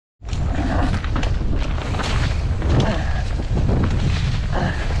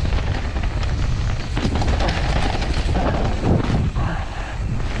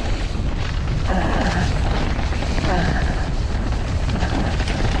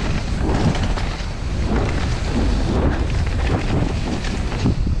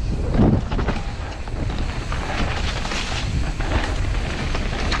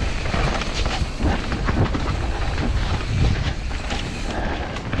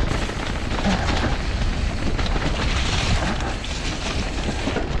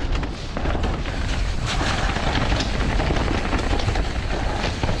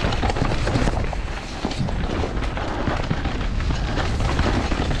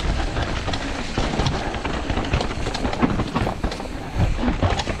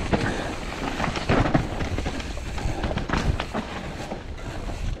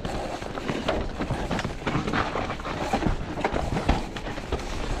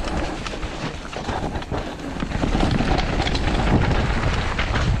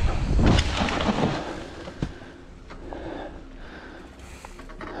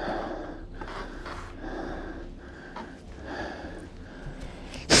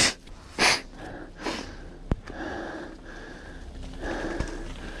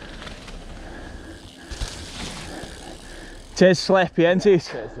It is slippy, isn't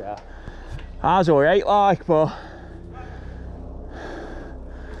it? It is, yeah. Ours alright like, but...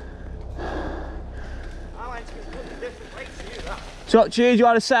 So, do you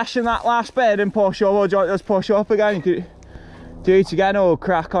want to session that last bit and push up, or do you want to just push up again? You could do it again or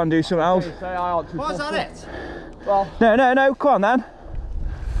crack on, do something else. Was that it? Well, no, come on then.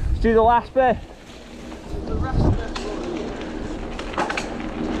 Let's do the last bit. The rest of it.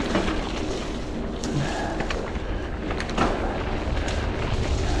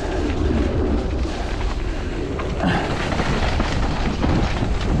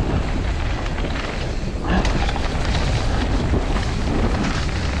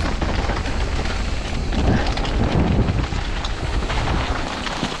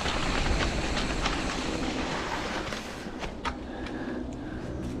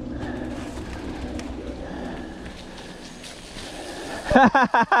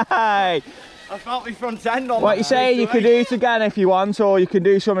 Hey! I felt my front end on. What you saying? You can do it again if you want, or you can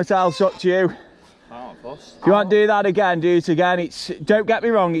do something else. Up to you. If you want to do that again, do it again. Don't get me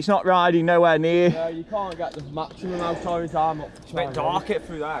wrong, it's not riding nowhere near. No, you can't get the maximum out of his arm up for trying. It's a bit dark it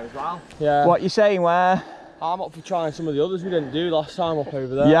through there as well. Yeah. What you saying? Where? I'm up for trying some of the others we didn't do last time up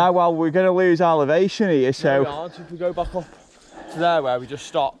over there. Yeah, well, we're going to lose elevation here, so. No, we aren't. If we go back up to there where we just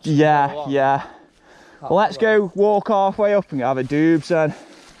stopped. Yeah. Well, let's go walk halfway up and have a doobs then.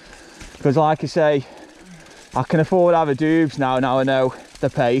 Because like I say, I can afford to have a doobs now I know the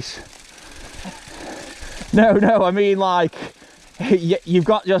pace. No, I mean like, you've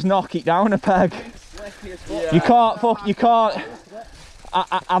got to just knock it down a peg. Yeah. You can't,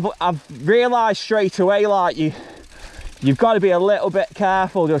 I've realised straight away, like you've got to be a little bit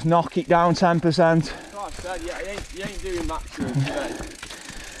careful, just knock it down 10%. Like I said, yeah, you ain't doing maximum today.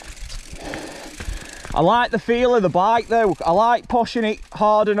 I like the feel of the bike though. I like pushing it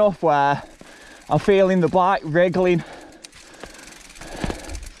hard enough where I'm feeling the bike wriggling.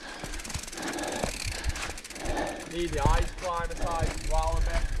 Need the ice climber side as well a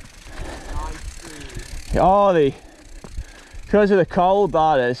bit. Nice. Oh, because of the cold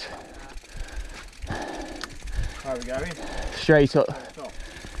that is. Where are we going? Straight up.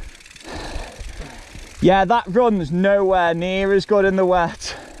 Yeah, that run's nowhere near as good in the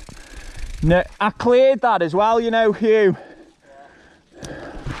wet. No, I cleared that as well, you know, Hugh.